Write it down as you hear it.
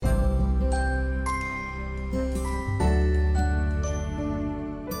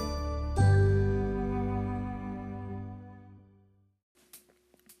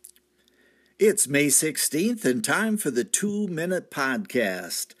It's May 16th and time for the 2-Minute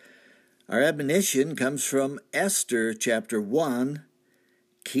Podcast. Our admonition comes from Esther chapter 1.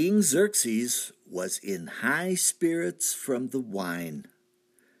 King Xerxes was in high spirits from the wine.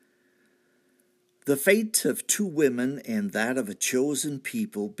 The fate of 2 women and that of a chosen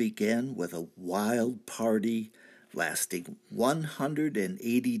people began with a wild party lasting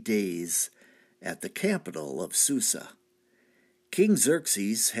 180 days at the capital of Susa. King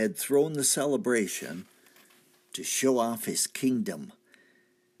Xerxes had thrown the celebration to show off his kingdom.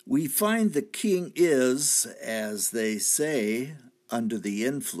 We find the king is, as they say, under the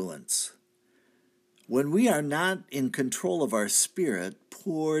influence. When we are not in control of our spirit,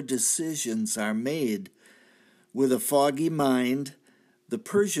 poor decisions are made. With a foggy mind, the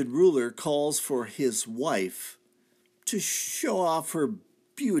Persian ruler calls for his wife to show off her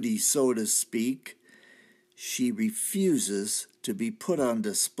beauty, so to speak. She refuses to be put on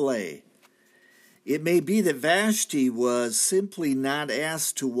display. It may be that Vashti was simply not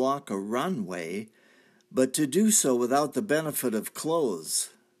asked to walk a runway, but to do so without the benefit of clothes.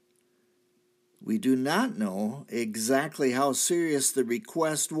 We do not know exactly how serious the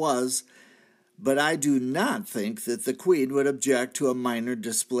request was, but I do not think that the queen would object to a minor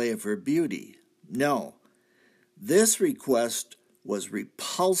display of her beauty. No, this request was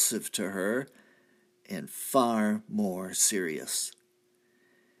repulsive to her and far more serious.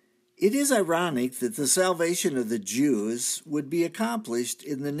 It is ironic that the salvation of the Jews would be accomplished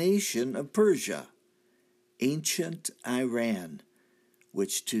in the nation of Persia, ancient Iran,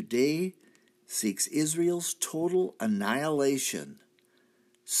 which today seeks Israel's total annihilation.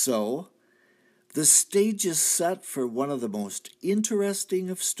 So, the stage is set for one of the most interesting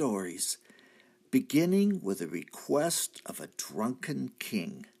of stories, beginning with a request of a drunken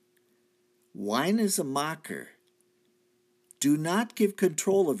king. Wine is a mocker. Do not give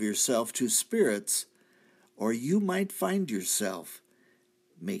control of yourself to spirits, or you might find yourself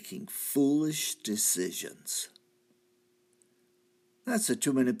making foolish decisions. That's a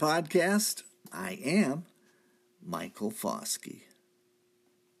 2-Minute Podcast. I am Michael Foskey.